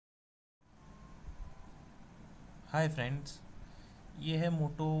Hi friends, ये है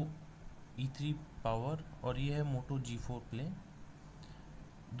मोटो E3 power और ये है मोटो G4 प्ले।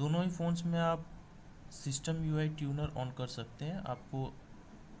 दोनों ही फ़ोन्स में आप सिस्टम यूआई ट्यूनर ऑन कर सकते हैं। आपको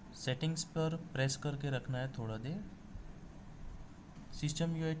सेटिंग्स पर प्रेस करके रखना है थोड़ा देर।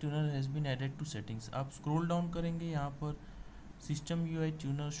 System UI tuner has been added to settings. आप स्क्रॉल डाउन करेंगे, यहाँ पर सिस्टम यूआई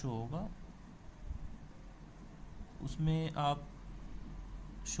ट्यूनर शो होगा। उसमें आप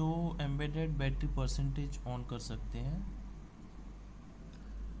show embedded battery percentage on कर सकते हैं।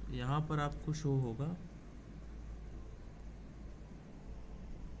 यहाँ पर आपको शो होगा,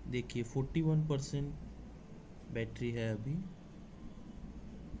 देखिए 41% बैटरी है अभी।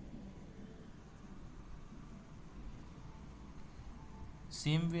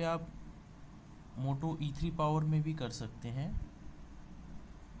 सेम वे आप मोटो E3 पावर में भी कर सकते हैं।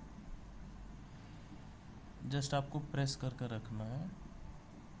 जस्ट आपको प्रेस करके रखना है।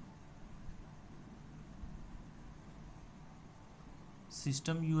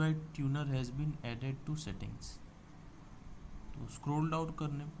 System UI tuner has been added to settings. तो स्क्रॉल डाउन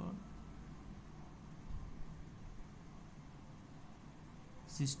करने पर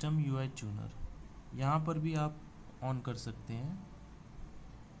सिस्टम यूआई ट्यूनर यहाँ पर भी आप ऑन कर सकते हैं।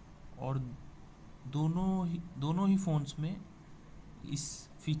 और दोनों ही फ़ोन्स में इस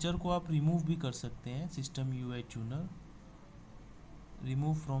फीचर को आप रिमूव भी कर सकते हैं। System UI tuner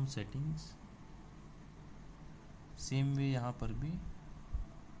remove from settings, same way यहाँ पर भी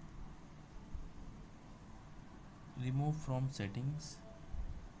रिमूव फ्रॉम सेटिंग्स।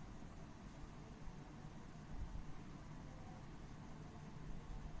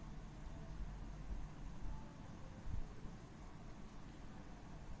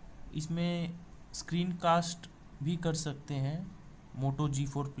 इसमें स्क्रीन कास्ट भी कर सकते हैं मोटो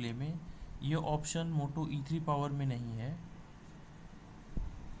G4 प्ले में। ये ऑप्शन मोटो E3 पावर में नहीं है।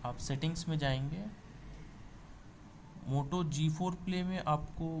 आप सेटिंग्स में जाएंगे, मोटो G4 प्ले में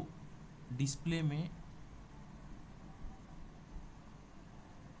आपको डिस्प्ले में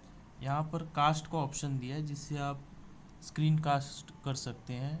यहाँ पर कास्ट का ऑप्शन दिया है, जिससे आप स्क्रीन कास्ट कर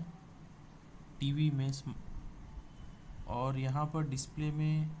सकते हैं टीवी में। और यहाँ पर डिस्प्ले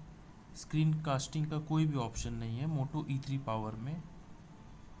में स्क्रीन कास्टिंग का कोई भी ऑप्शन नहीं है मोटो E3 पावर में।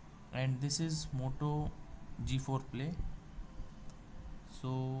 And this is motto G4 play.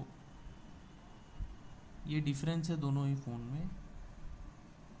 सो ये डिफरेंस है दोनों ही फ़ोन में।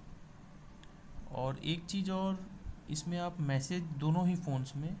 और एक चीज़ और, इसमें आप मैसेज दोनों ही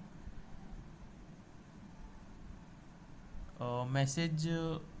फ़ोन्स में मैसेज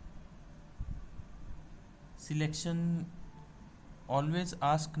सिलेक्शन ऑलवेज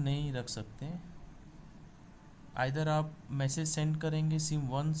आस्क नहीं रख सकते। आइदर आप मैसेज सेंड करेंगे सिम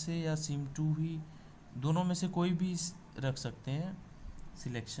 1 से या सिम 2 ही, दोनों में से कोई भी रख सकते हैं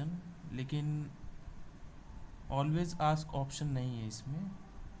सिलेक्शन, लेकिन ऑलवेज आस्क ऑप्शन नहीं है इसमें।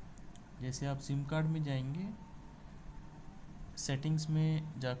 जैसे आप सिम कार्ड में जाएंगे, सेटिंग्स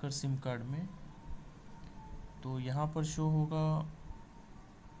में जाकर सिम कार्ड में, तो यहाँ पर शो होगा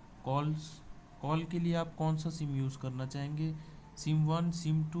कॉल के लिए आप कौन सा सिम यूज़ करना चाहेंगे, सिम 1,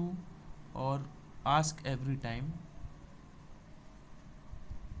 सिम 2 और आस्क एवरी टाइम।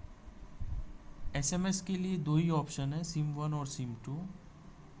 एसएमएस के लिए दो ही ऑप्शन है, सिम 1 और SIM 2।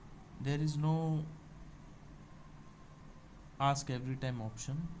 There is know ask every time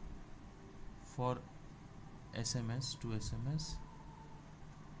option for SMS to SMS,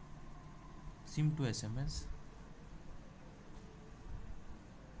 SIM to SMS।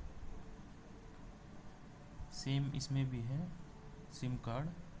 Same इसमें भी है सिम कार्ड।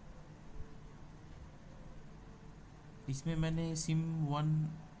 इसमें मैंने सिम 1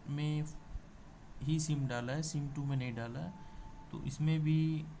 में ही सिम डाला है, सिम 2 में नहीं डाला है। तो इसमें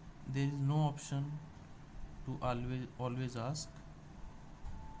भी there is no option to always ask.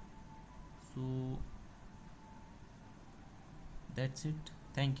 So that's it,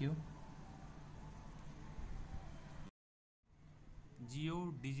 thank you. Jio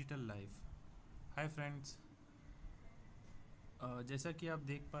digital life. Hi friends, जैसा कि आप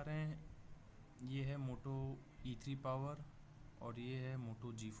देख पा रहे हैं, ये है मोटो E3 पावर और ये है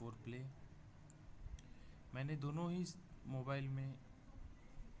मोटो G4 प्ले। मैंने दोनों ही मोबाइल में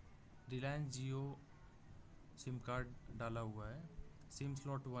रिलायंस जियो सिम कार्ड डाला हुआ है सिम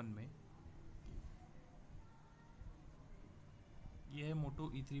स्लॉट 1 में। ये है मोटो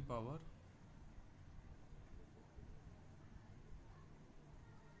E3 पावर,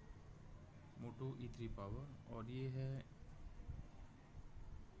 मोटो E3 पावर, और ये है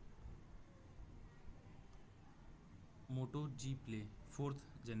मोटो G प्ले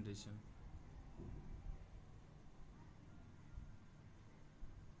 4th जनरेशन।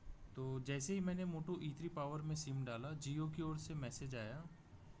 तो जैसे ही मैंने मोटो E3 पावर में सिम डाला, जियो की ओर से मैसेज आया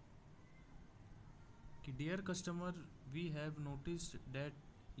कि dear customer, we have noticed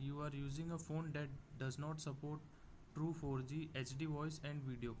that you are using a phone that does not support true 4G HD voice and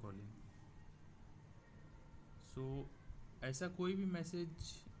video calling. सो ऐसा कोई भी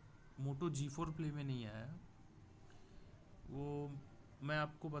मैसेज मोटो G4 प्ले में नहीं आया। वो मैं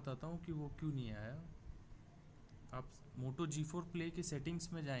आपको बताता हूँ कि वो क्यों नहीं आया। आप मोटो G4 प्ले के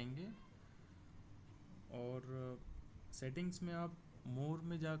सेटिंग्स में जाएंगे और सेटिंग्स में आप मोर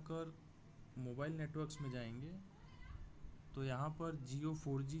में जाकर मोबाइल नेटवर्क्स में जाएंगे तो यहाँ पर जियो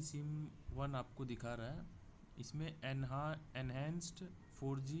 4G सिम 1 आपको दिखा रहा है। इसमें enhanced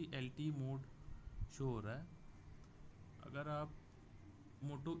 4G LTE mode show हो रहा है। अगर आप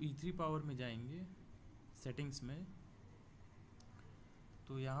मोटो E3 पावर में जाएंगे सेटिंग्स में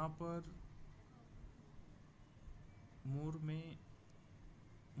तो यहाँ पर मोर में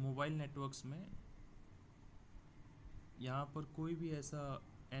मोबाइल नेटवर्क्स में यहाँ पर कोई भी ऐसा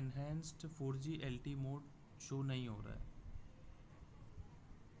enhanced 4G LTE mode show नहीं हो रहा है।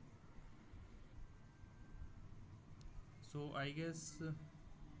 सो आई गेस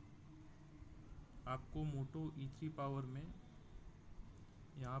आपको मोटो E3 पावर में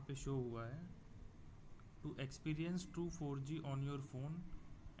यहाँ पे शो हुआ है, to experience true 4G on your phone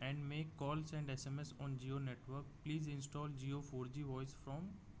and make calls and SMS on Jio network, please install Jio 4G voice from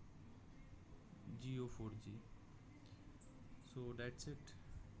Jio 4G। So that's it.